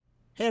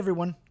Hey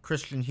everyone,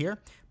 Christian here.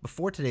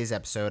 Before today's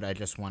episode, I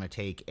just want to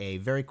take a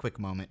very quick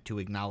moment to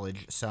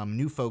acknowledge some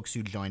new folks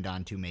who joined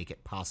on to make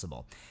it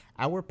possible.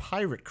 Our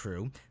pirate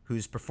crew,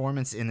 whose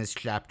performance in this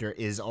chapter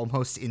is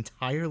almost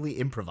entirely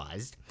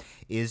improvised,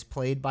 is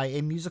played by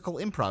a musical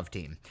improv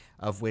team,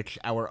 of which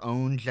our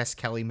own Jess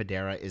Kelly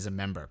Madera is a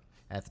member.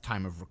 At the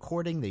time of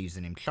recording, they use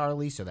the name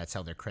Charlie, so that's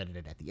how they're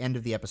credited at the end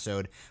of the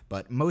episode,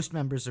 but most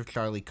members of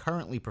Charlie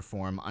currently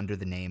perform under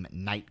the name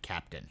Night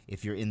Captain.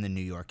 If you're in the New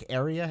York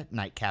area,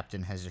 Night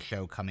Captain has a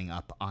show coming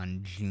up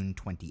on June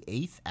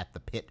 28th at the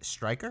Pit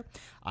Striker.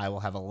 I will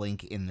have a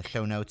link in the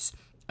show notes,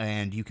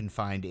 and you can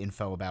find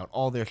info about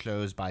all their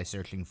shows by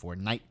searching for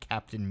Night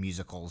Captain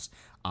Musicals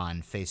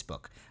on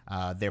Facebook.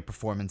 Their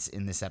performance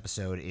in this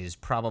episode is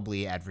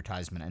probably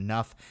advertisement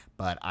enough,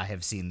 but I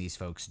have seen these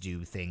folks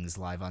do things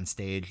live on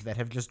stage that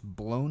have just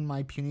blown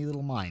my puny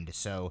little mind,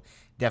 so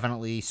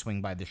definitely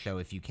swing by the show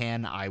if you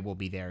can. I will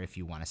be there if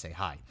you want to say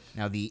hi.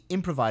 Now, the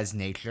improvised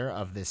nature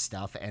of this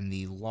stuff and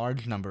the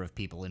large number of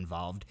people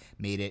involved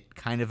made it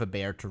kind of a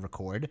bear to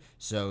record,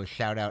 so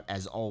shout out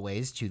as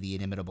always to the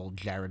inimitable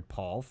Jared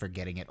Paul for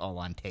getting it all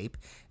on tape,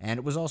 and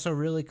it was also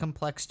really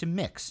complex to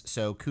mix,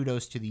 so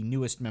kudos to the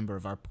newest member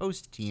of our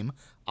post team,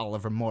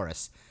 Oliver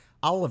Morris.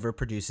 Oliver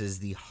produces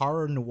the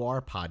horror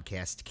noir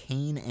podcast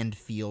Kane and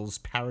Feels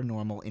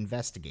Paranormal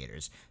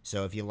Investigators,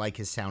 so if you like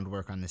his sound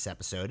work on this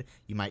episode,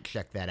 you might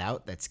check that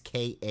out. That's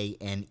Kane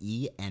and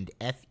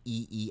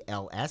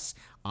Feels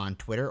on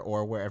Twitter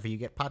or wherever you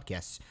get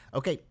podcasts.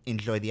 Okay,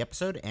 enjoy the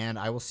episode, and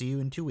I will see you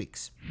in 2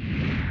 weeks.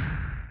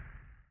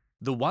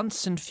 The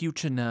Once and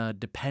Future Nerd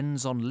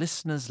depends on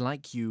listeners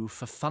like you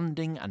for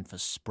funding and for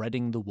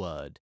spreading the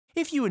word.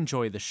 If you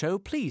enjoy the show,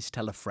 please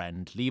tell a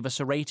friend, leave us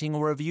a rating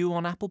or review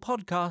on Apple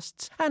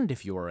Podcasts, and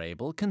if you are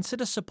able,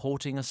 consider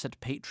supporting us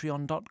at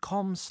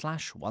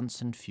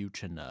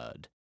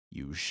patreon.com/onceandfuturenerd.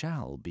 You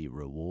shall be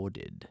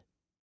rewarded.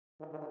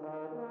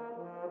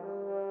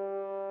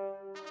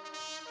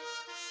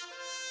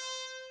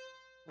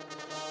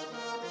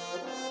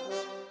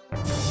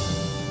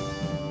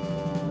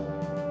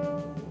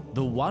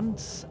 The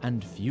Once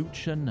and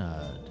Future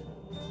Nerd.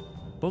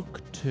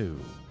 Book 2.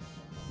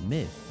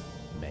 Myth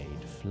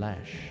Made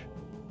Flesh.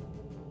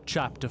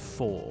 Chapter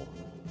 4.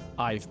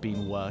 I've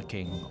been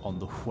working on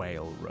the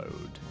Whale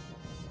Road.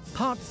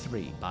 Part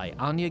 3 by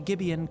Anya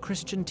Gibeon,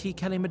 Christian T.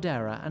 Kelly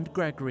Madera, and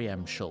Gregory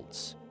M.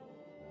 Schultz.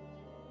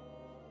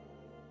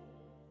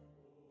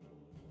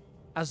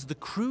 As the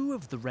crew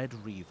of the Red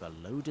Reaver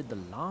loaded the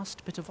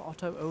last bit of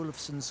Otto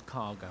Olafsson's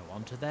cargo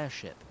onto their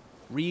ship,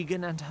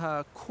 Regan and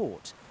her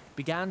court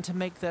began to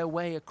make their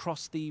way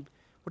across the,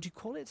 what do you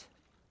call it?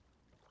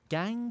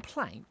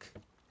 Gangplank?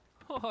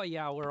 Oh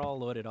yeah, we're all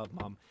loaded up,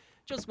 Mom.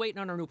 Just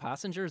waiting on our new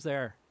passengers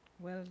there.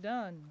 Well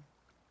done.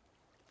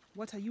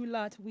 What are you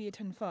lot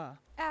waiting for?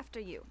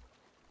 After you.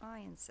 I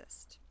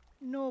insist.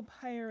 No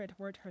pirate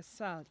worth her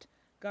salt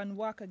gone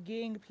walk a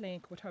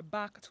gangplank with her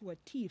back to a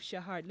thief she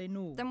hardly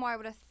knew. Then why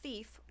would a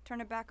thief turn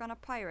her back on a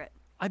pirate?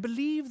 I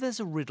believe there's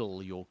a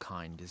riddle your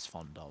kind is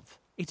fond of.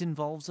 It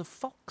involves a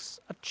fox,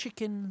 a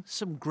chicken,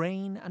 some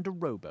grain, and a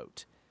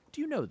rowboat.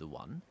 Do you know the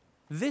one?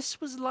 This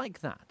was like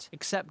that,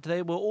 except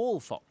they were all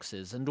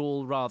foxes and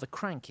all rather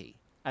cranky,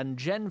 and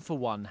Jen, for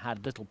one,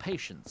 had little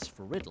patience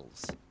for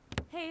riddles.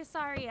 Hey,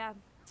 sorry, I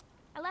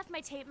left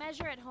my tape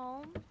measure at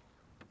home,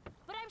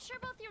 but I'm sure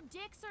both your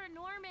dicks are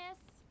enormous.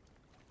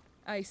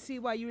 I see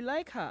why you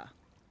like her.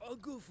 I'll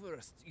go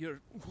first,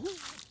 Your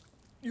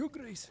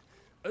Grace,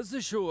 as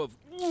a show of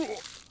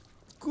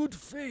good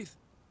faith.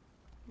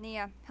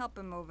 Nia, help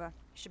him over.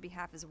 Should be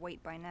half his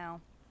weight by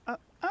now.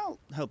 I'll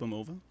help him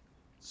over.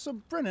 So,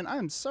 Brennan,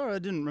 I'm sorry I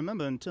didn't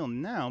remember until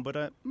now, but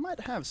I might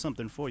have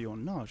something for your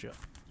nausea.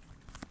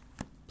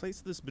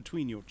 Place this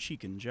between your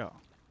cheek and jaw.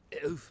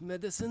 Elf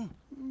medicine?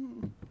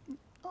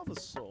 Of a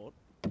sort.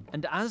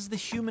 And as the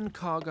human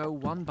cargo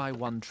one by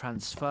one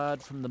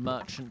transferred from the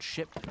merchant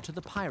ship to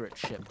the pirate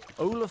ship,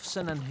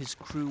 Olafsson and his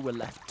crew were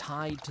left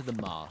tied to the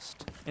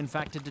mast. In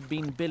fact, it had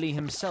been Billy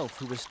himself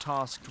who was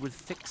tasked with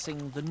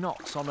fixing the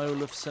knocks on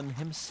Olafsson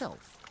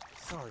himself.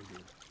 Sorry,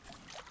 dude.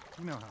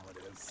 You know how it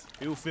is.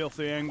 You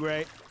filthy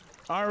ingrate.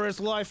 I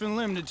risked life and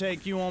limb to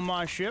take you on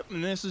my ship,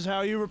 and this is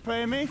how you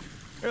repay me?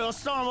 You're the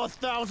son of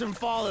 1,000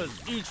 fathers,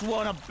 each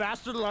one a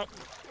bastard like...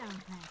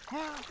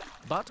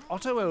 But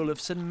Otto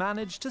Olafsson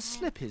managed to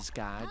slip his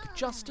gag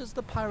just as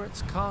the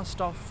pirates cast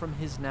off from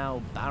his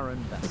now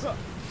barren vessel.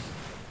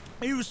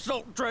 You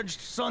salt-drenched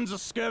sons of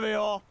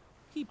Skevior!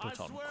 He put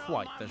on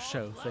quite the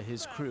show for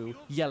his crew,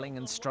 yelling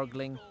and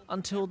struggling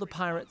until the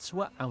pirates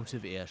were out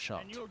of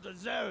earshot. And you'll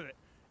deserve it.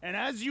 And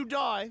as you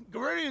die,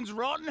 Geridian's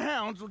rotten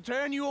hounds will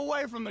turn you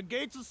away from the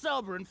gates of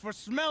Selbrun for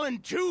smelling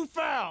too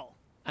foul!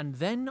 And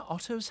then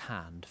Otto's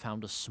hand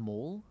found a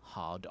small,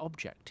 hard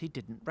object he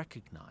didn't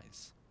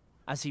recognize.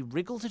 As he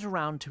wriggled it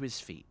around to his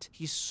feet,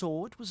 he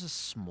saw it was a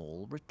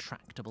small,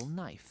 retractable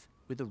knife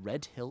with a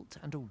red hilt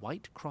and a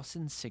white cross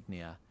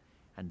insignia,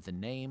 and the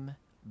name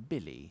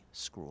Billy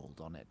scrawled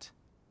on it.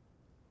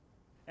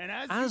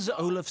 As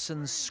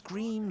Olafsson's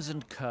screams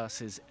and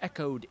curses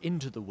echoed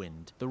into the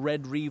wind, the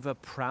Red Reaver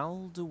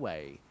prowled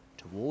away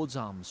towards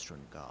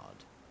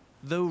Armstrongard.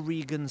 Though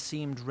Regan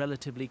seemed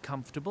relatively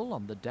comfortable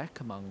on the deck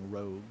among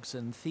rogues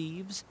and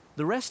thieves,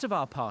 the rest of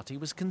our party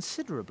was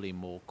considerably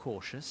more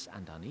cautious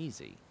and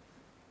uneasy.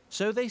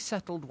 So they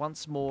settled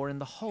once more in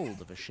the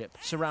hold of a ship,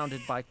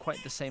 surrounded by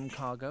quite the same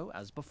cargo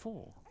as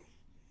before.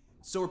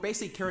 So we're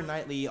basically Keira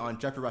Knightley on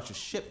Jeffrey Rush's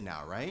ship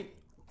now, right?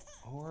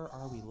 Or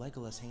are we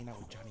Legolas hanging out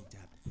with Johnny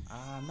Depp?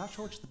 I'm not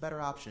sure which is the better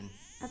option.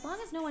 As long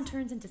as no one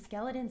turns into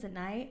skeletons at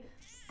night,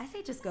 I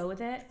say just go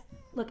with it.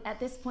 Look, at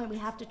this point we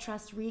have to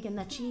trust Regan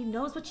that she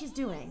knows what she's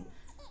doing.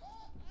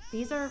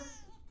 These are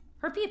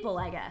her people,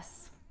 I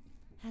guess.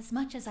 As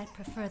much as I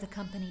prefer the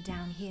company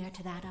down here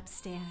to that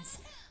upstairs,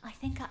 I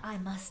think I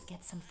must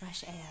get some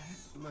fresh air.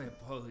 My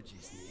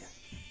apologies, Nia.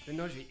 The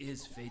nausea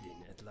is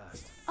fading at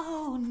last.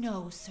 Oh,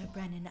 no, Sir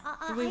Brennan.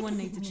 The wee one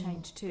needs a didn't mean-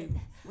 change too.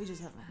 We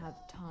just haven't had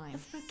time.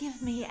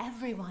 Forgive me,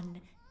 everyone.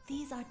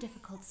 These are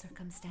difficult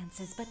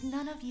circumstances, but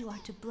none of you are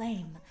to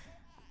blame.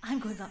 I'm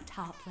going up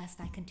top lest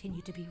I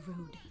continue to be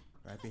rude.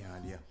 Right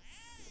behind you.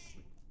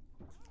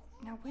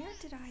 Now where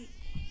did I...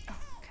 Oh,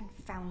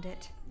 confound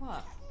it.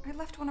 What? I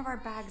left one of our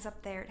bags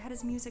up there. It had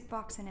his music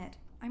box in it.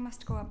 I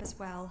must go up as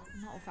well.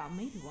 Not without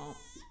me, you won't.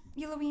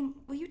 Yelloween,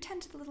 will you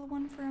tend to the little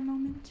one for a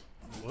moment?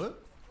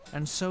 What?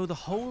 And so the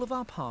whole of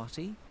our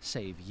party,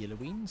 save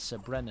Yelloween, Sir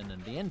Brennan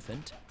and the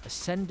infant,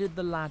 ascended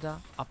the ladder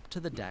up to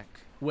the deck,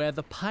 where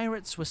the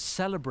pirates were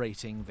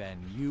celebrating their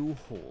new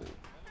haul.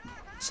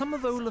 Some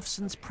of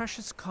Olafson's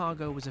precious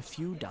cargo was a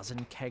few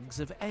dozen kegs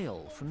of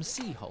ale from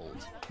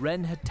Seahold.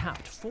 Wren had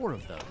tapped 4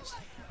 of those,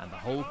 and the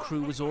whole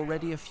crew was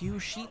already a few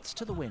sheets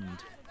to the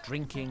wind,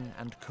 drinking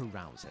and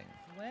carousing.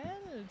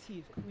 Well,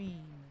 Thief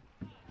Queen,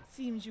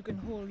 seems you can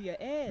hold your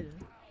ale,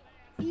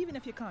 even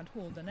if you can't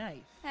hold a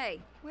knife.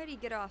 Hey, where do you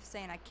get off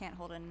saying I can't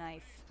hold a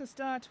knife? To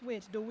start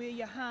with, the way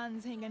your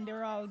hands hang and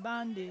they're all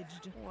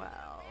bandaged.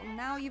 Well,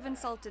 now you've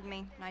insulted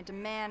me, and I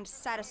demand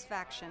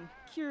satisfaction.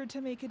 Cure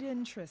to make it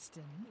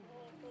interesting.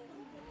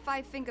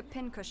 5-finger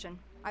pincushion.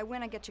 I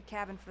win, I get your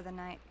cabin for the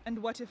night.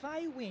 And what if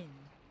I win?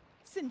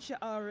 Since you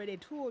already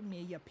told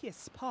me you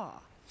piss paw.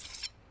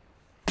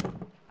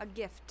 A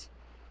gift.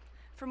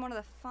 From one of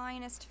the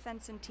finest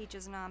fencing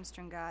teachers in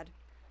Armstrongard.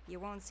 You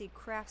won't see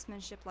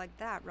craftsmanship like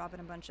that robbing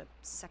a bunch of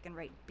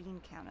second-rate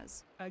bean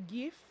counters. A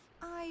gift?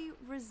 I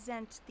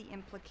resent the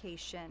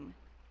implication.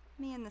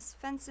 Me and this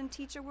fencing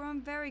teacher were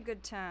on very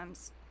good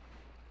terms.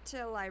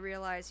 Till I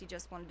realized he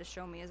just wanted to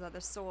show me his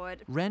other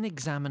sword. Wren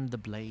examined the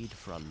blade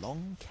for a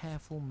long,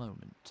 careful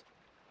moment.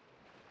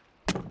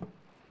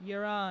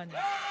 You're on.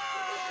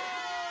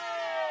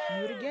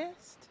 You the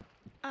guest?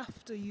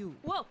 After you.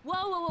 Whoa,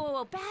 whoa, whoa, whoa,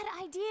 whoa, bad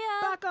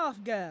idea. Back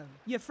off, girl.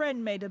 Your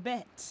friend made a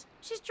bet.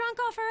 She's drunk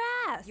off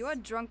her ass. You're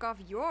drunk off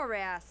your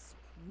ass,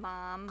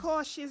 Mom.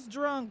 Cautious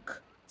drunk.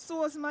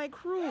 So's my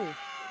crew.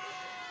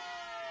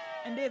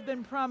 And they've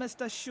been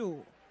promised a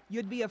show.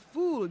 You'd be a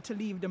fool to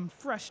leave them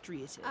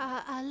frustrated.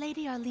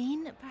 Lady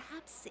Arlene,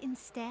 perhaps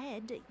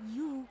instead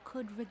you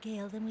could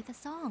regale them with a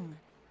song.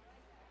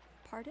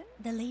 Pardon?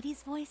 The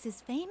lady's voice is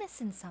famous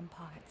in some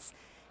parts.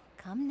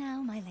 Come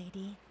now, my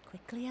lady,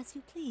 quickly as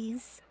you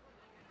please.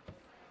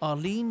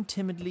 Arlene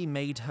timidly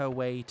made her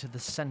way to the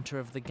center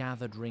of the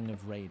gathered ring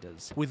of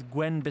raiders, with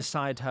Gwen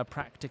beside her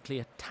practically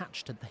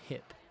attached at the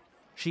hip.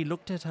 She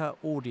looked at her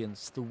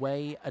audience the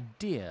way a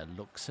deer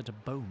looks at a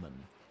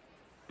bowman.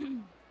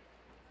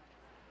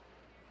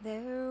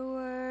 There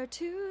were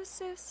 2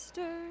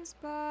 sisters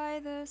by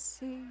the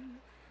sea,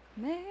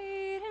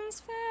 maidens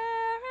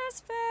fair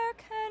as fair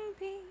can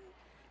be.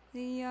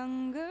 The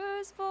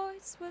younger's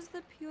voice was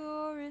the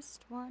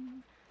purest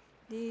one,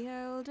 the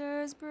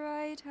elder's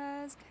bright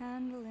as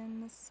candle in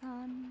the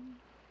sun.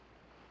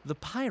 The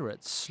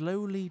pirates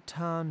slowly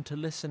turned to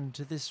listen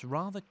to this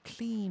rather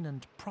clean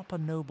and proper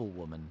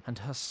noblewoman and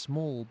her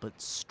small but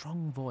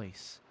strong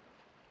voice.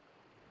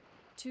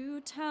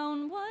 To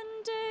town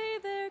one day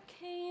there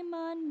came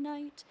a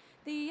knight.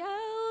 The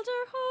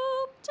elder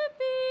hoped to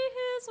be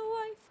his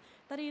wife,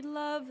 that he'd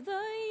love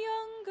the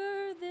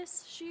younger,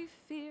 this she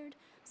feared,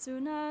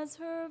 soon as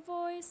her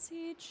voice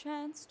he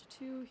chanced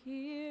to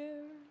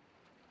hear.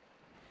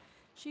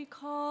 She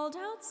called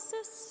out,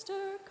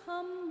 "Sister,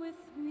 come with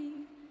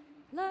me.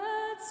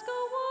 Let's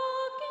go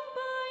walking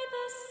by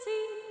the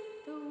sea."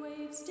 The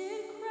waves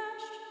did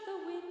crash, the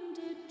wind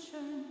did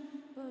churn,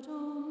 but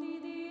only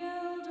the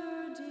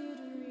elder did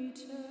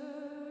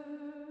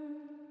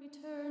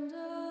returned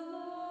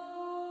alone,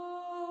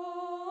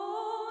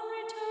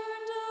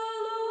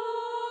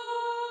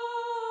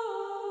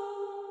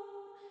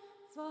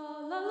 fa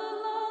la la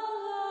la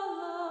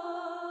la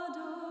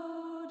do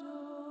do.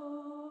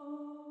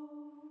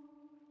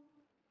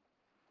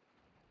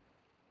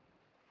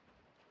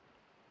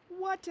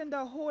 What in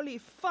the holy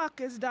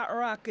fuck is that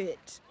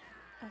racket?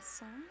 A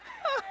song?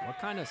 What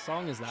kind of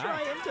song is that?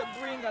 Trying to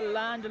bring a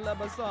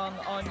landlubber song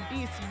on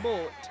this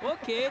boat.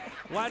 Okay,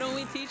 why don't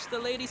we teach the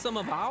lady some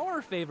of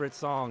our favorite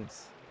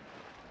songs?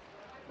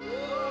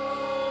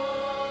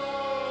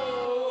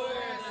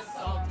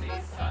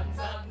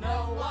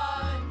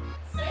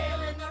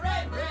 Sailing the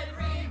red, red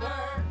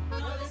river.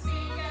 Though the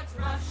sea gets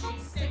rough,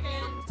 she's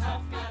sticking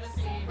tough. Gotta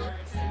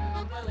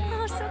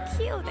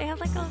cute. They have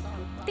like a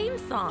theme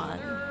song.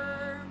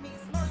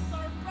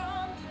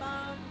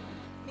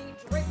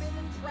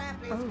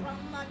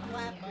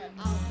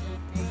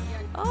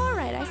 All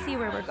right, I see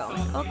where we're going.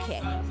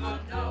 Okay.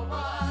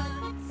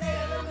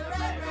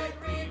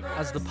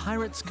 As the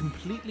pirates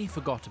completely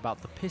forgot about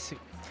the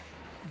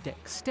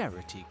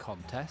dexterity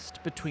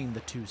contest between the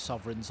two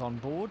sovereigns on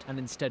board and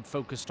instead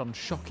focused on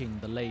shocking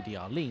the Lady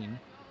Arlene,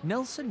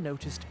 Nelson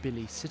noticed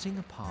Billy sitting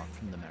apart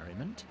from the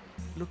merriment,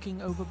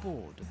 looking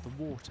overboard at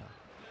the water.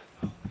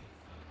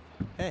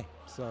 Hey,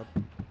 What's up?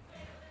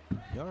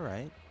 you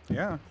alright?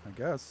 Yeah, I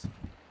guess.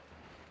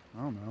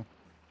 I don't know.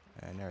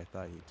 I never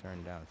thought you'd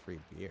turn down free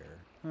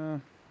beer.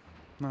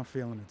 Not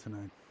feeling it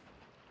tonight.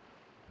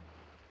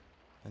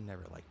 I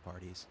never liked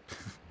parties.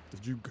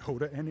 Did you go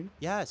to any?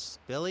 Yes,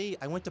 Billy,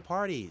 I went to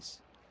parties.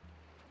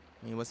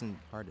 I mean, it wasn't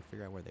hard to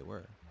figure out where they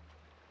were.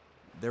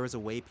 There was a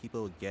way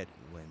people would get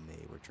when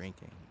they were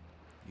drinking.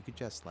 You could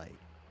just, like,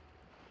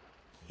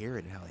 hear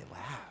it in how they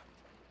laughed.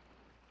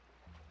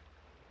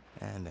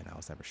 And then I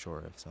was never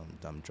sure if some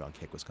dumb drunk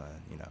hick was gonna,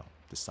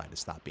 decide to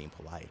stop being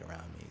polite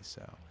around me,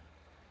 so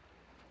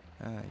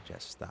I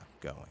just stopped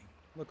going.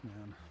 Look,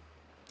 man,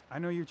 I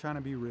know you're trying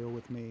to be real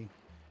with me,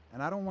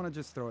 and I don't want to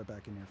just throw it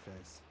back in your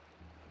face.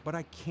 But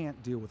I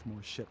can't deal with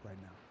more shit right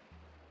now.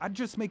 I'd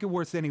just make it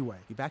worse anyway.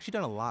 You've actually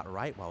done a lot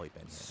right while we've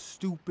been here.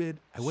 Stupid.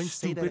 I wouldn't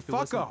say that if it fuck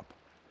wasn't- up.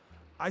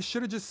 I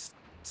should have just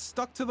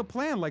stuck to the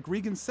plan like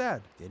Regan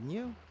said. Didn't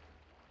you?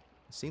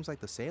 It seems like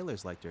the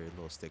sailors liked your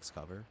little sticks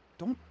cover.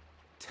 Don't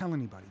tell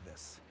anybody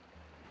this.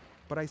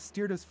 But I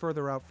steered us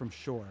further out from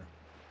shore.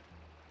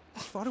 I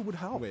thought it would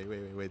help.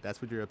 Wait. That's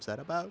what you're upset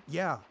about?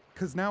 Yeah,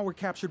 because now we're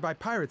captured by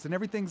pirates and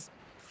everything's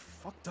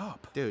fucked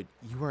up. Dude,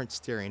 you weren't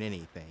steering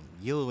anything.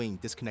 Yellowwing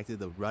disconnected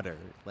the rudder.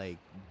 Like,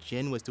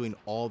 Jin was doing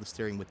all the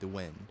steering with the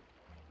wind.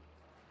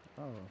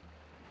 Oh.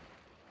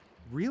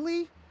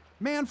 Really?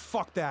 Man,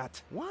 fuck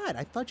that. What?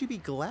 I thought you'd be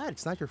glad.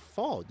 It's not your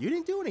fault. You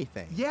didn't do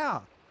anything.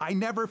 Yeah, I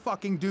never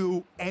fucking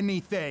do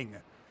anything.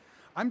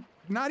 I'm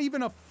not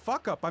even a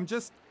fuck up. I'm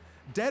just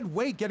dead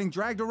weight getting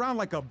dragged around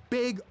like a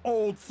big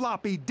old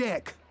floppy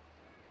dick.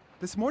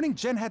 This morning,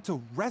 Jen had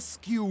to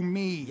rescue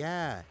me.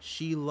 Yeah,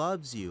 she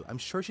loves you. I'm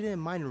sure she didn't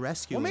mind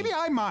rescuing. Well, maybe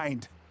I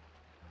mind.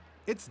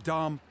 It's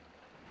dumb.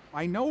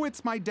 I know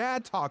it's my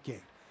dad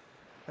talking.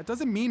 That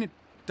doesn't mean it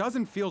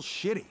doesn't feel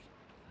shitty.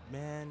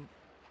 Man,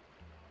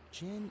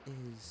 Jen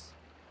is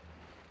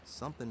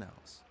something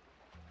else.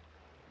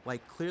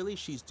 Like, clearly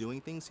she's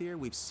doing things here.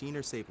 We've seen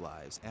her save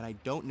lives, and I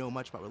don't know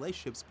much about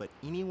relationships, but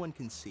anyone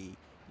can see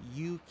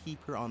you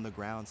keep her on the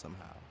ground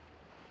somehow.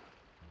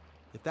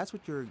 If that's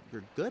what you're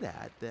good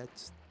at,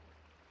 that's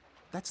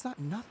not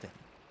nothing.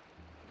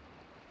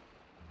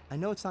 I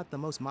know it's not the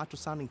most macho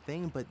sounding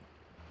thing, but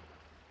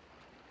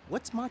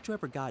what's macho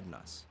ever gotten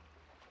us?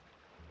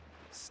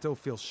 Still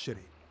feels shitty.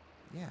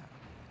 Yeah,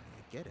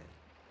 I get it.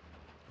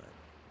 But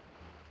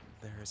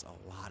there's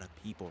a lot of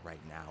people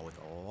right now with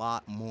a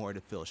lot more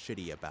to feel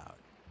shitty about.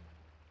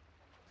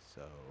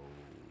 So,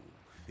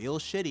 feel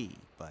shitty,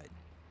 but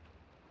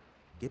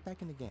get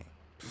back in the game.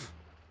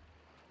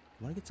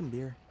 Wanna get some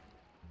beer?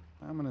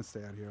 I'm gonna stay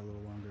out here a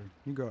little longer.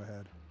 You go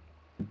ahead.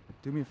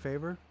 Do me a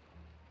favor.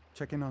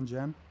 Check in on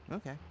Jen.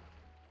 Okay.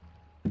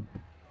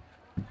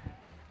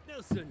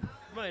 Nelson,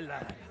 my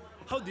lad,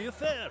 how do you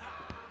fare?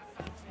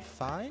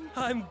 Fine?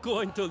 I'm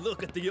going to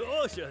look at the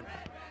ocean.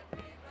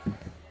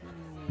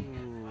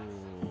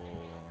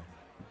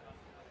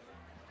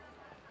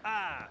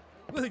 Ah,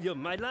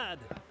 William, my lad,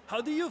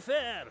 how do you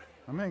fare?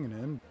 I'm hanging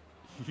in.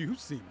 You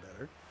seem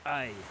better.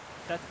 Aye,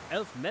 that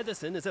elf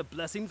medicine is a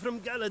blessing from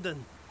Galadon.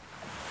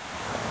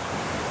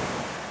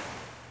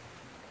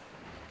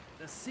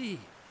 The sea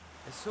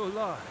is so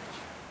large,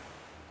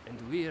 and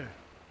we're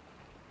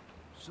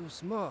so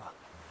small.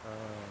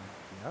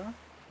 Yeah,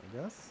 I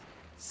guess.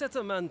 Set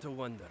a man to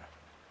wonder,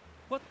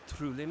 what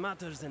truly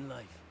matters in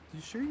life?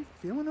 You sure you're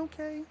feeling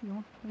okay?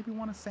 You maybe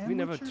want a sandwich? We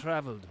never or-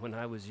 traveled when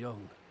I was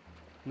young.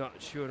 Not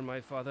sure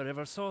my father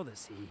ever saw the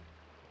sea,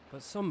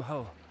 but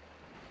somehow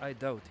I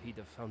doubt he'd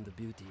have found the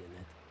beauty in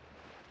it.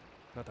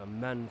 Not a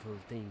manful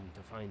thing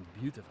to find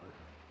beautiful.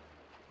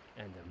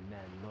 And a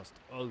man must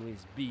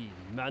always be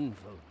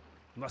manful,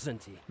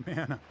 mustn't he?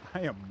 Man,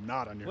 I am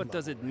not on your What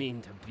does level, it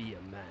mean to be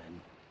a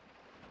man?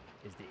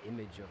 Is the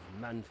image of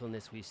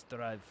manfulness we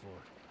strive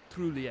for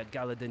truly a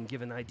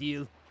Galadon-given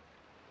ideal?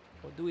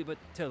 Or do we but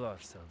tell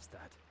ourselves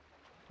that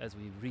as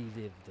we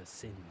relive the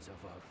sins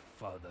of our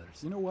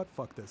fathers? You know what?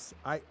 Fuck this.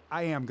 I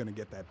am gonna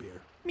get that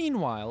beer.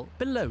 Meanwhile,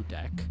 below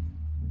deck,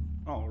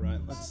 All right,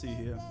 let's see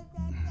here.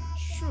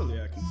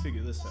 Surely I can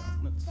figure this out.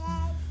 Let's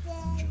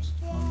just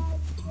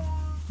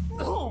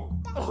Oh,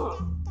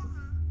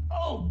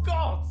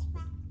 God!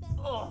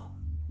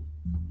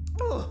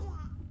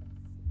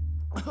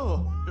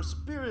 Oh, your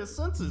superior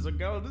senses are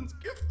Galadon's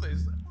gift, they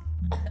say.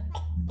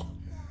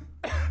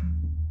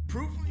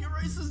 Proof of your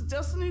race's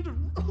destiny to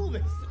rule, they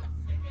say.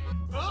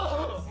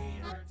 Oh!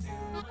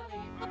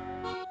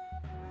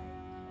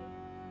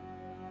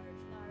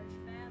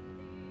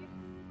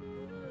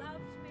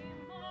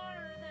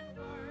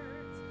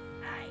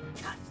 I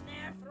cut their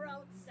their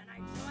throats, and I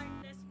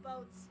joined this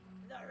boat's.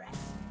 The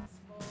rest is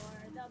for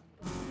the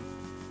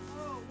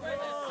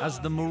boat. As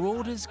the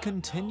marauders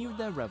continued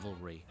their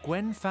revelry,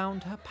 Gwen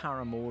found her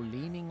paramour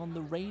leaning on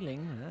the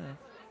railing,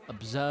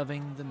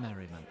 observing the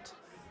merriment.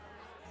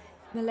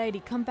 Milady,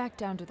 come back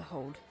down to the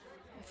hold.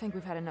 I think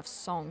we've had enough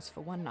songs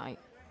for one night.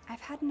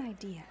 I've had an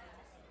idea.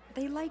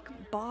 They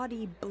like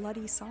bawdy,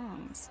 bloody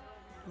songs.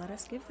 Let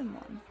us give them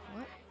one.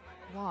 What?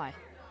 Why?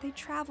 They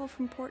travel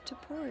from port to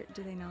port,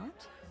 do they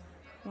not?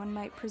 One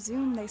might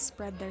presume they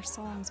spread their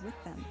songs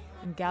with them.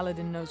 And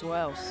Galadin knows what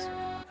else.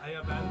 I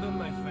abandoned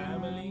my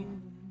family.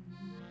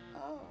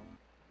 Oh.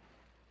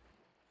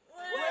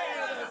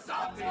 We're the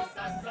salty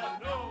sons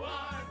of no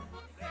one.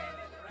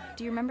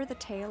 Do you remember the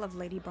tale of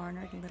Lady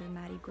Barnard and little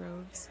Maddie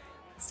Groves?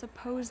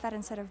 Suppose that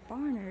instead of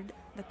Barnard,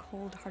 the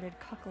cold-hearted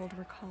cuckold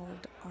were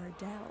called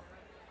Ardell.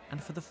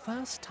 And for the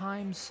first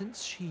time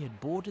since she had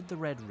boarded the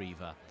Red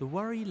Reaver, the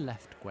worry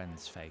left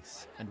Gwen's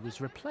face and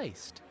was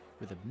replaced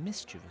with a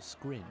mischievous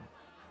grin.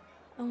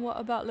 And what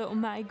about little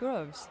Matty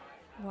Groves?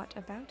 What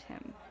about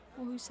him?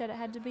 Well, who said it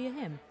had to be a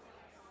him?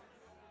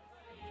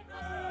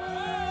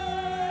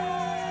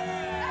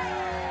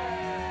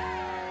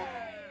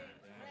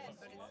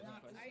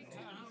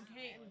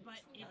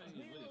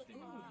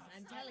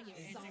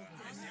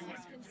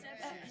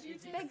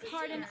 Beg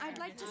pardon, I'd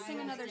like to sing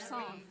another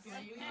song.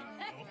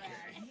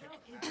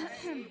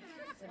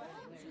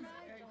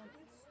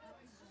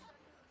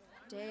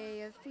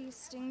 Day of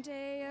feasting,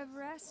 day of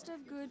rest,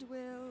 of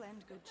goodwill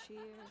and good cheer.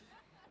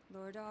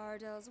 Lord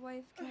Ardell's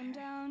wife came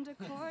down to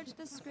court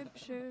the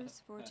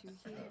scriptures for to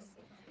hear.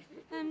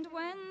 And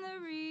when the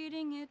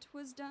reading it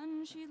was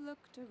done, she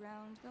looked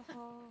around the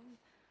hall.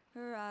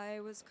 Her eye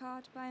was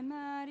caught by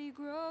Maddie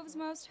Groves,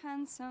 most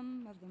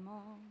handsome of them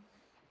all.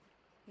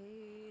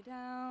 Hey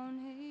down,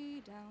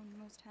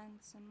 most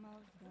handsome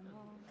of them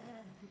all.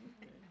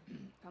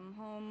 Come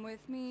home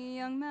with me,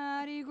 young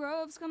Maddie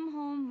Groves, come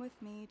home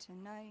with me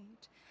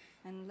tonight.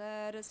 And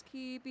let us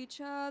keep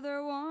each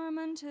other warm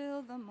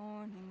until the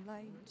morning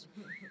light.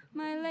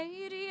 My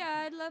lady,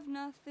 I'd love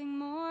nothing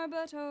more,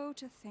 but oh,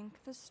 to think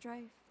the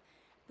strife.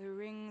 The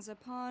rings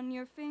upon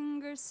your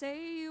fingers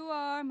say you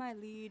are my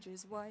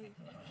liege's wife.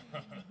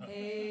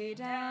 Hey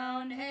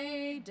down,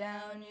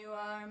 you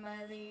are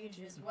my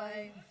liege's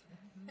wife.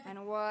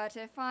 And what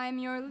if I'm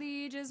your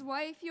liege's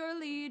wife, your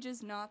liege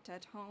is not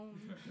at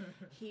home?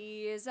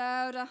 He is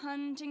out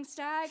a-hunting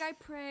stag, I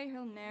pray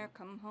he'll ne'er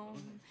come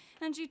home.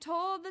 And she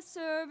told the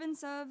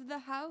servants of the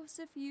house,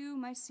 if you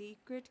my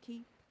secret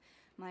keep,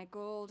 my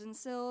gold and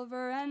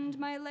silver and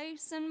my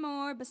lace and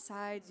more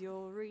besides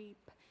you'll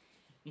reap.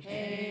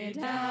 Hey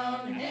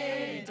down,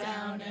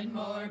 and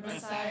more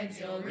besides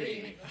you'll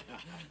reap.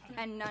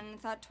 And none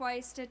thought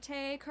twice to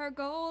take her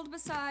gold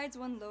besides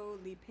one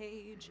lowly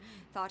page.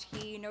 Thought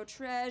he no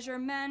treasure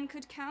man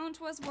could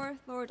count was worth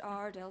Lord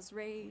Ardell's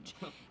rage.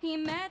 He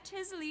met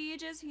his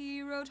liege as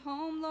he rode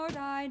home, Lord,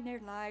 I'd ne'er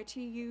lie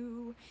to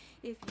you.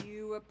 If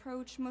you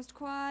approach most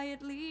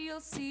quietly, you'll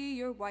see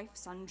your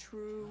wife's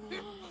untrue.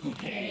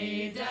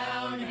 Hey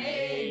down,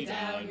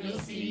 you'll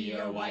see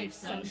your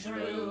wife's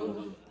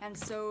untrue. And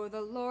so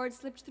the Lord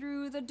slipped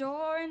through the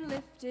door and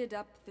lifted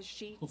up the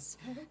sheets.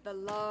 The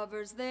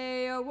lovers,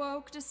 they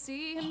awoke to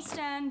see him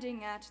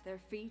standing at their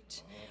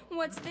feet.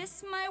 What's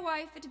this, my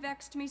wife? It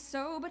vexed me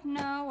so, but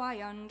now I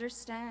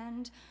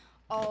understand.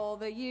 All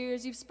the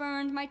years you've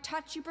spurned my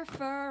touch, you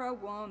prefer a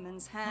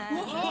woman's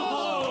hand.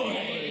 Oh,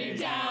 hey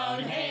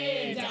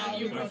down,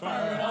 you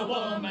prefer a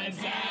woman's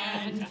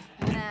hand.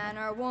 Man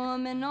or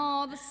woman,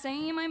 all the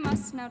same, I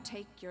must now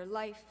take your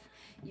life.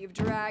 You've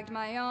dragged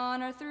my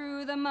honor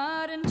through the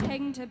mud and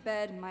taken to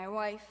bed my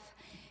wife.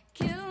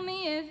 Kill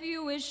me if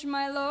you wish,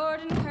 my lord,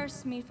 and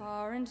curse me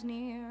far and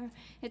near.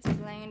 It's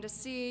plain to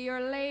see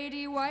your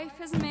lady wife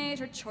has made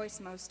her choice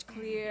most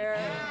clear.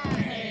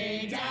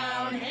 Hey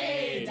down,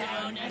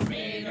 has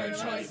made her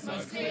choice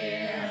most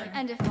clear.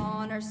 And if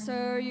honor,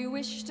 sir, you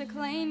wish to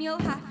claim, you'll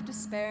have to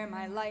spare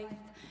my life.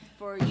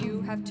 For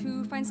you have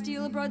two fine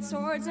steel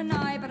broadswords and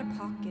I but a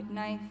pocket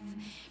knife.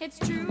 It's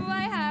true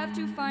I have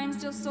two fine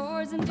steel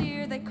swords and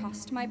dear they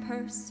cost my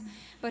purse.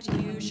 But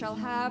you shall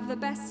have the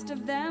best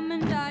of them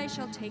and I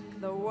shall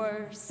take the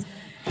worst.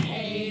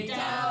 Hey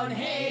down,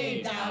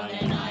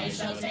 and I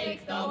shall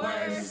take the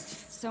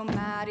worst. So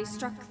Maddie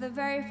struck the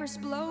very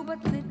first blow,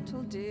 but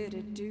little did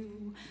it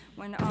do.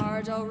 When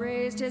Ardell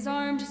raised his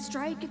arm to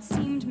strike, it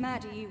seemed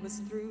Maddie was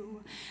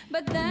through.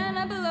 But then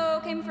a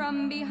blow came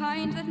from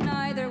behind that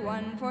neither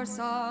one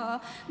foresaw.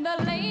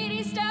 The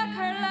lady stuck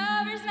her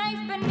lover's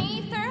knife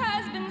beneath her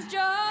husband's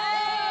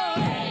jaw.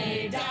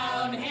 Hey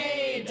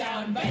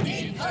down,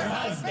 beneath her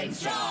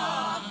husband's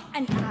jaw.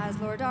 And as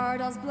Lord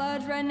Ardell's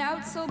blood ran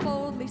out, so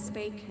boldly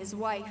spake his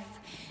wife,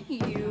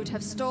 you'd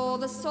have stole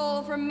the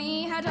soul from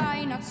me had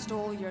I not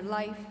stole your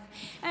life.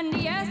 And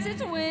yes,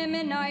 it's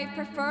women I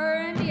prefer,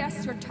 and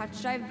yes, your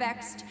touch I've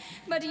vexed,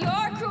 but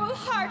your cruel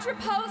heart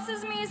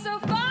repulses me so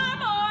far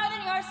more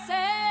than your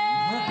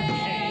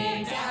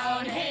sex.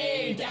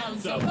 Hey down,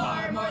 so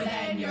far more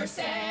than your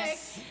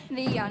sex.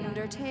 The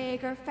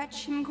undertaker,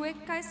 fetch him quick,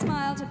 I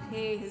smile to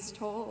pay his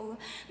toll.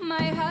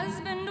 My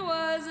husband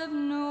was of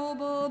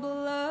noble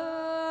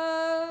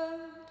blood,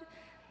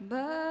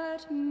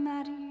 but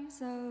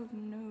Maddie's of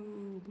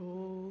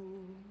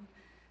noble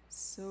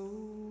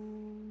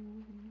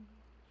soul.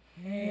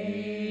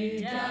 Hey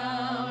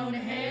down,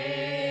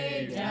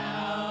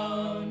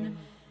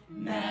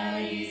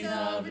 Mary's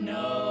of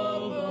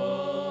noble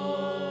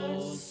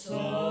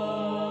soul.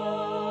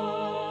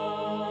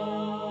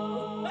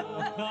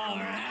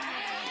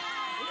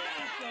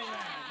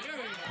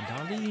 And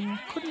Arlene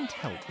couldn't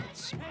help but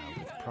smile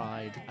with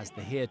pride as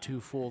the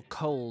heretofore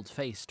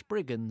cold-faced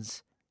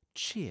brigands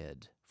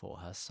cheered for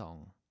her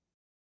song.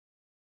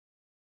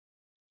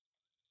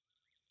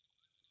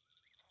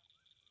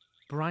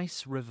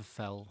 Bryce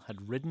Riverfell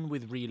had ridden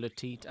with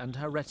Realateet and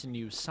her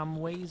retinue some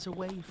ways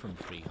away from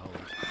Freehold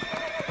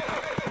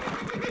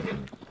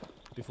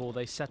before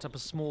they set up a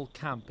small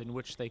camp in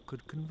which they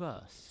could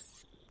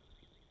converse.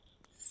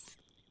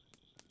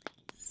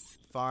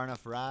 Far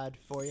enough ride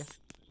for you?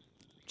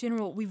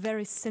 General, we've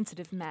very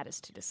sensitive matters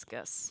to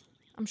discuss.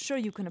 I'm sure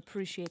you can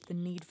appreciate the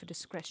need for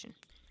discretion.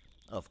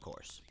 Of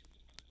course.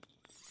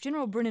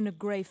 General Brennan of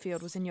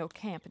Greyfield was in your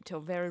camp until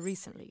very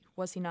recently,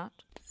 was he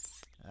not?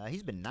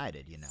 He's been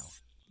knighted, you know.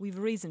 We've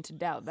reason to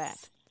doubt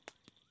that.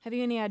 Have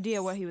you any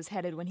idea where he was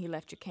headed when he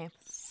left your camp?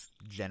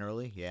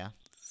 Generally, yeah.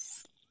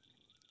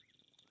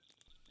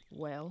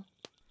 Well?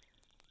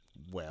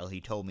 Well, he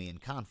told me in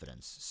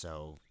confidence,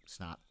 so it's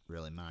not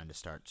really mine to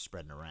start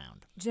spreading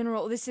around.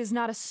 General, this is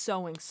not a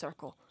sewing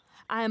circle.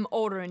 I am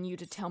ordering you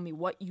to tell me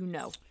what you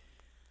know.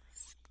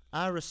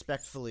 I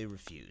respectfully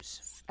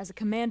refuse. As a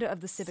commander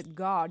of the Civic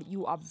Guard,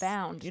 you are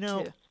bound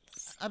to...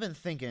 I've been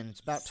thinking it's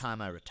about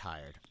time I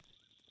retired.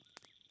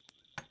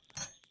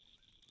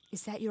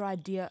 Is that your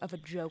idea of a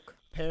joke?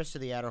 Repairs to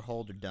the outer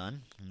hold are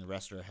done, and the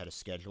rest are ahead of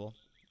schedule.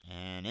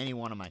 And any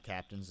one of my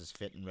captains is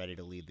fit and ready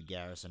to lead the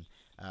garrison.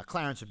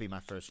 Clarence would be my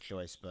first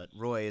choice, but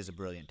Roy is a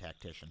brilliant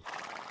tactician.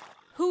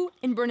 Who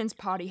in Brennan's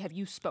party have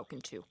you spoken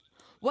to?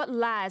 What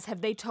lies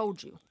have they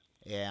told you?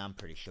 Yeah, I'm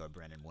pretty sure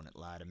Brennan wouldn't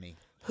lie to me.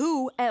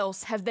 Who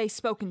else have they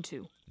spoken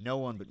to? No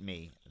one but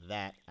me.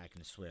 That I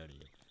can swear to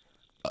you.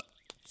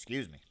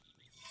 Excuse me.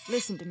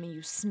 Listen to me,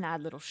 you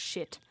snide little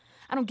shit.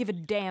 I don't give a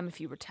damn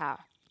if you retire.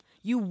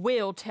 You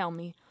will tell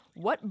me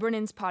what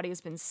Brennan's party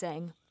has been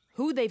saying,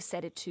 who they've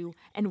said it to,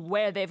 and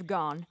where they've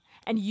gone,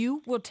 and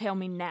you will tell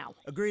me now.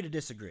 Agree to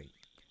disagree.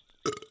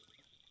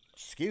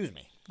 Excuse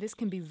me. This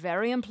can be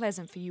very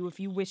unpleasant for you if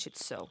you wish it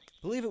so.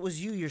 Believe it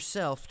was you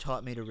yourself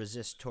taught me to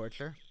resist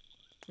torture.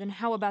 Then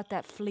how about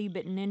that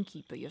flea-bitten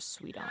innkeeper you're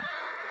sweet on?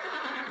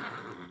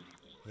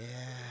 Yeah,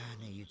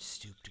 I knew you'd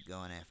stoop to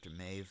going after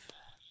Maeve.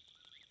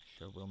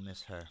 Sure will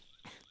miss her.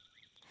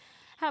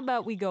 How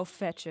about we go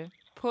fetch her,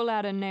 pull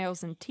out her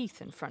nails and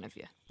teeth in front of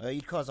you? Well,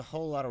 you'd cause a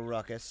whole lot of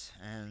ruckus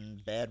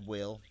and bad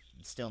will,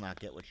 and still not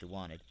get what you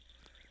wanted.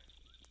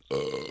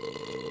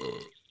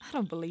 I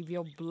don't believe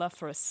you'll bluff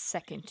for a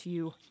second,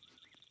 you.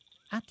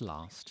 At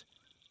last,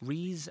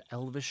 Rhee's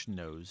elvish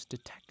nose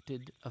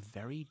detected a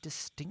very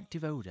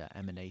distinctive odor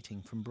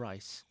emanating from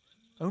Bryce.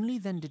 Only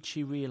then did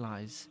she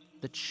realize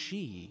that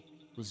she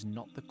was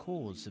not the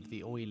cause of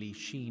the oily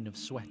sheen of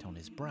sweat on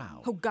his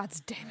brow. Oh,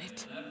 God's damn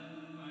it.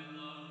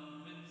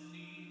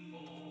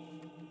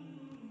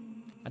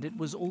 And it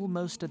was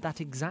almost at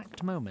that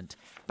exact moment,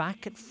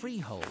 back at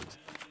Freehold,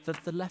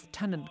 that the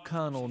lieutenant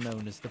colonel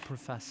known as the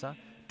Professor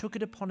took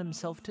it upon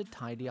himself to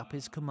tidy up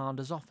his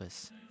commander's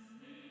office.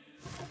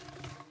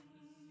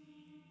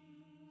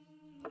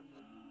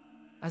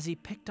 As he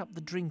picked up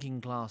the drinking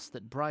glass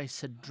that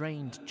Bryce had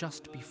drained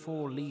just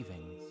before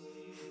leaving,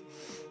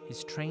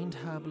 his trained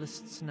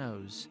herbalist's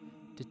nose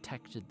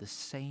detected the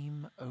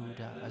same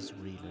odor as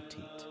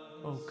Realateet.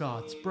 Oh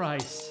gods,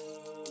 Bryce!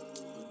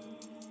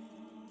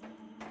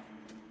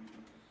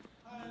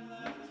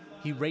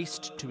 He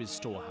raced to his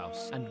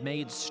storehouse and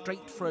made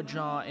straight for a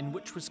jar in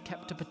which was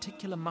kept a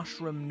particular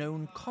mushroom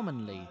known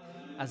commonly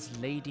as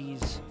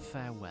Lady's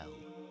Farewell.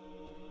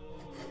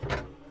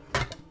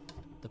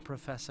 The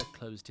Professor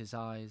closed his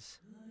eyes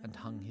and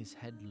hung his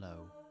head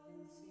low.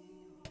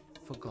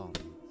 For gone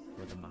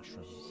were the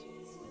mushrooms.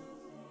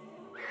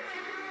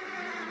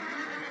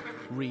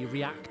 Rhee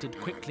reacted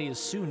quickly as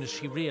soon as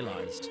she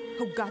realized.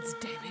 Oh, God's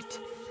damn it.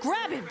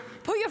 Grab him!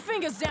 Put your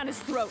fingers down his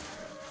throat!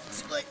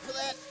 Too late for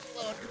that,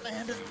 Lord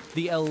Commander.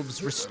 The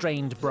elves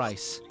restrained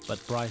Bryce,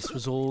 but Bryce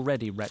was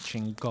already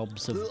retching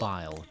gobs of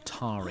bile,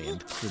 tarry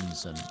and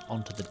crimson,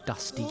 onto the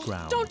dusty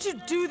ground. Don't you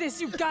do this,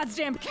 you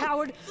goddamn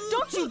coward!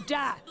 Don't you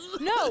die!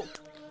 No!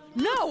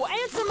 No!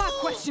 Answer my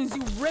questions,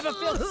 you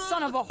Riverfield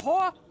son of a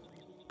whore!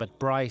 But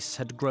Bryce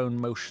had grown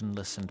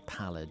motionless and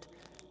pallid,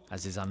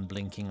 as his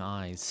unblinking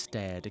eyes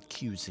stared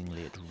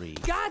accusingly at Rhee.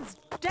 God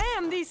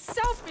damn these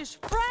selfish,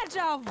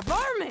 fragile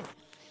vermin!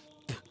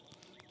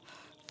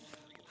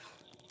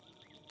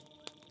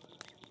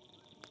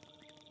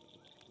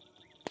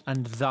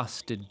 And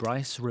thus did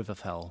Bryce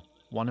Riverfell,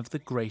 one of the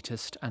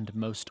greatest and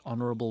most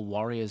honourable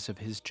warriors of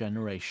his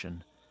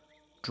generation,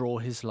 draw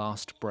his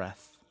last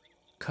breath,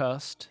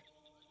 cursed,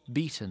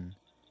 beaten,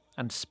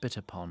 and spit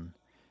upon,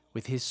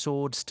 with his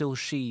sword still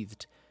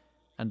sheathed,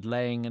 and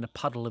laying in a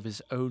puddle of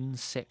his own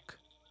sick.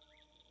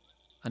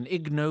 An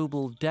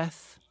ignoble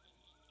death,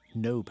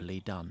 nobly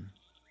done.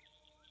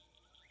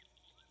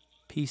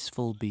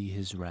 Peaceful be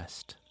his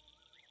rest.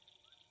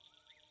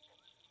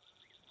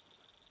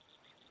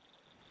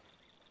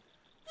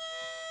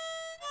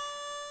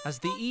 As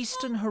the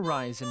eastern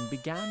horizon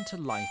began to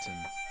lighten,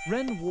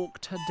 Wren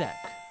walked her deck,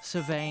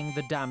 surveying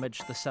the damage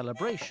the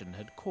celebration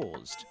had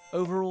caused.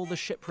 Overall, the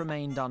ship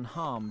remained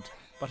unharmed,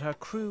 but her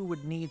crew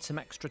would need some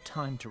extra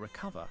time to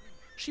recover.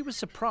 She was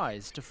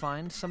surprised to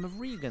find some of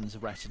Regan's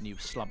retinue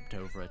slumped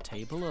over a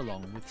table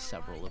along with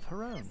several of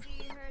her own.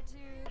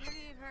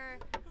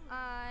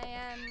 I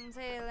am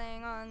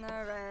sailing on the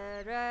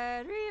red,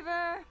 red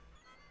river.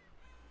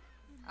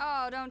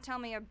 Oh, don't tell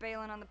me you're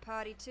bailing on the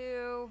party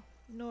too.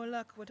 No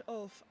luck with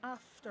Ulf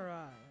after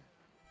all.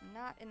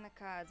 Not in the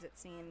cards, it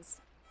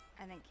seems.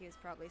 I think he was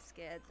probably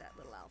scared that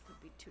little elf would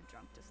be too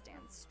drunk to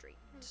stand straight.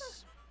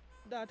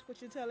 That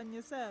what you telling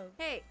yourself?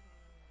 Hey,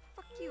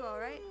 fuck you,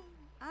 alright?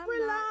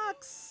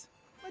 Relax.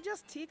 We're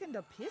just taking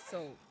the piss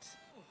out.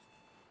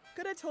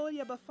 Could have told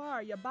you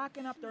before, you're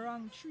backing up the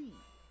wrong tree.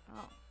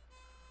 Oh,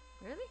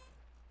 really?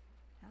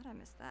 How'd I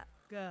miss that?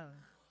 Girl,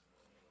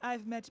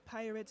 I've met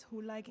pirates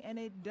who like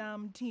any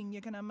damn thing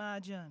you can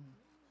imagine.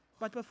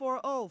 But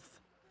before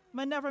Ulf,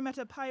 I never met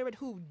a pirate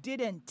who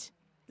didn't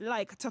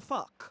like to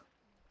fuck.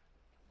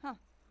 Huh.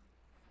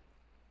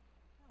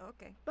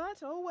 Okay.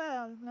 But oh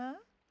well, huh?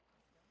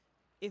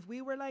 If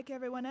we were like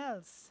everyone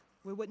else,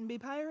 we wouldn't be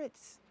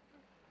pirates.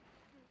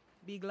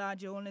 Be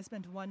glad you only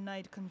spent one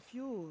night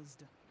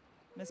confused.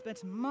 I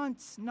spent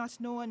months not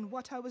knowing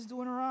what I was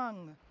doing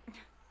wrong.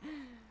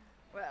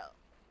 Well,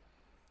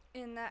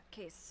 in that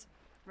case,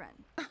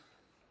 Wren.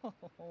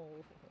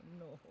 Oh,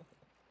 no.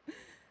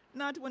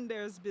 Not when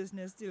there's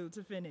business still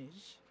to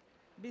finish.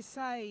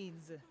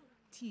 Besides,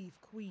 Thief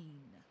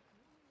Queen,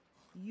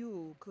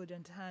 you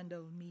couldn't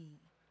handle me.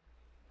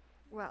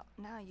 Well,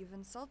 now you've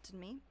insulted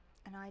me,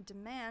 and I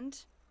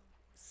demand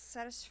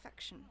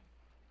satisfaction.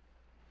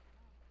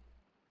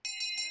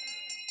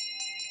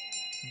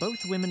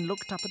 Both women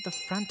looked up at the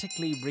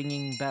frantically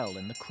ringing bell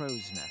in the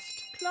crow's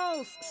nest.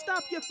 Klaus,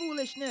 stop your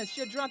foolishness,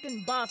 you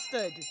drunken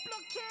bastard!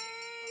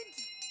 Blockade!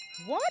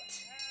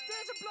 What?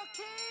 There's a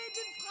blockade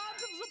in front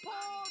of the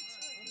port!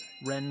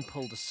 Wren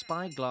pulled a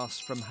spyglass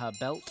from her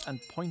belt and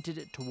pointed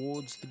it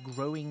towards the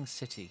growing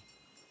city.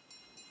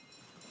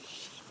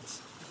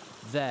 Shit.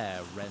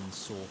 There, Wren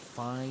saw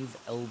 5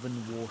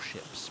 elven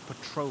warships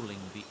patrolling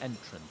the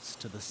entrance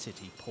to the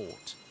city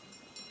port.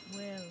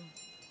 Well,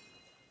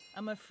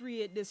 I'm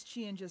afraid this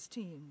changes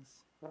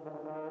things.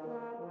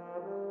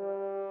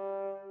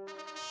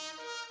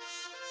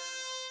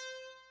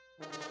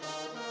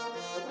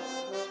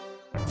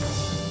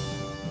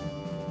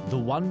 The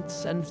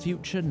Once and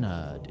Future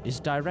Nerd is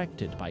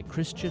directed by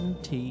Christian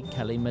T.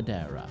 Kelly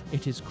Madera.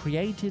 It is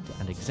created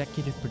and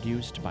executive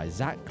produced by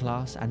Zach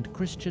Glass and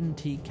Christian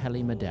T.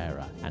 Kelly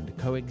Madera, and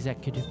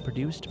co-executive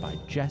produced by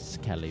Jess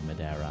Kelly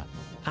Madera.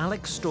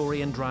 Alex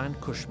Story and Ryan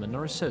Cushman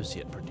are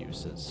associate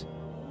producers.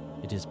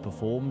 It is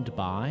performed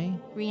by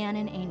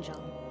Rhiannon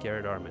Angel,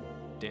 Garrett Arman,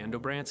 Dan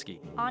Dobransky,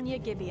 Anya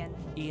Gibeon,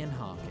 Ian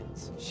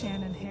Harkins,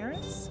 Shannon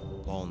Harris,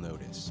 Paul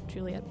Notice,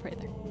 Juliet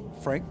Prather,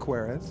 Frank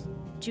Quarez,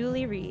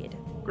 Julie Reed,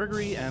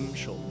 Gregory M.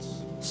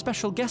 Schultz.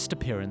 Special guest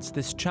appearance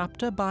this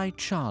chapter by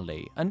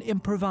Charlie, an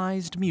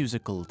improvised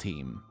musical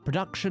team.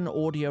 Production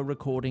audio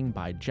recording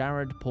by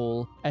Jared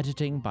Paul.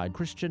 Editing by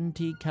Christian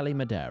T. Kelly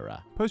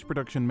Madera.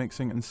 Post-production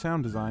mixing and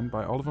sound design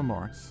by Oliver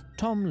Morris.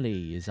 Tom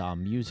Lee is our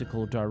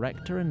musical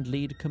director and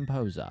lead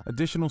composer.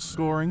 Additional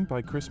scoring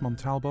by Chris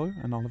Montalbo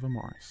and Oliver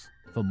Morris.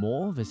 For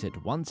more, visit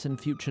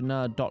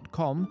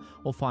onceandfuturenerd.com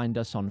or find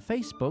us on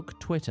Facebook,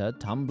 Twitter,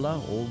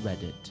 Tumblr, or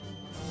Reddit.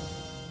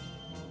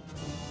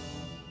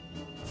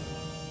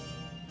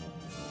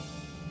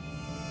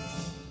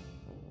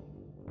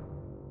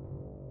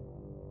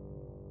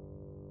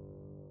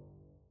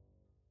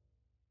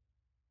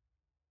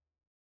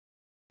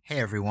 Hey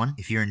everyone,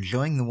 if you're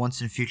enjoying The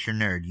Once and Future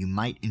Nerd, you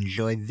might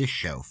enjoy this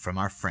show from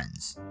our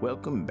friends.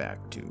 Welcome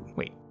back to...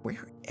 Wait,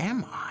 where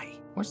am I?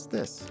 What's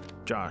this?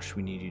 Josh,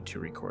 we need you to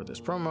record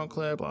this promo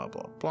clip, blah,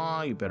 blah,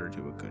 blah. You better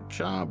do a good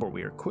job or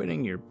we are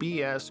quitting your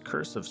BS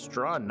Curse of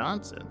Straw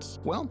nonsense.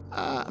 Well,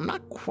 I'm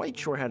not quite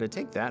sure how to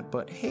take that,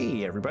 but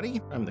hey,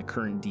 everybody. I'm the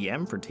current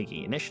DM for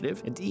Taking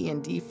Initiative, a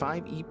D&D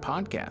 5e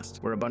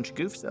podcast. We're a bunch of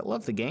goofs that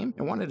love the game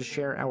and wanted to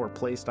share our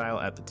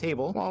playstyle at the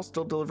table while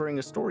still delivering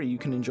a story you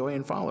can enjoy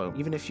and follow,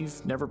 even if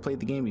you've never played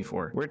the game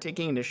before. We're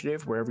Taking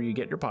Initiative wherever you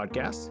get your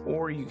podcasts,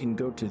 or you can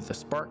go to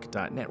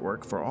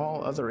thespark.network for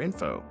all other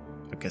info.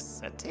 A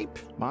cassette tape?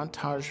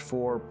 Montage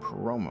for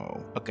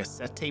promo. A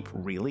cassette tape,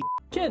 really?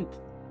 Kent!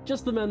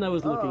 Just the man I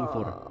was looking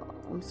for.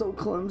 I'm so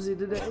clumsy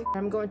today.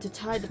 I'm going to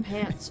tie the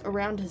pants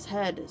around his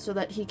head so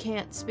that he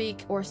can't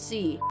speak or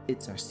see.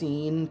 It's our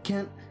scene,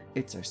 Kent.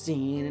 It's our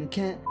scene in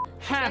Kent.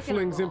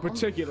 Halflings in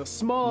particular.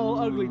 Small,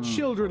 ugly,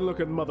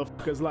 children-looking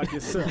motherfuckers like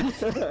yourself.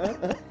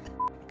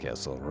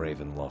 Castle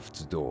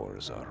Ravenloft's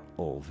doors are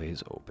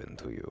always open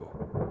to you.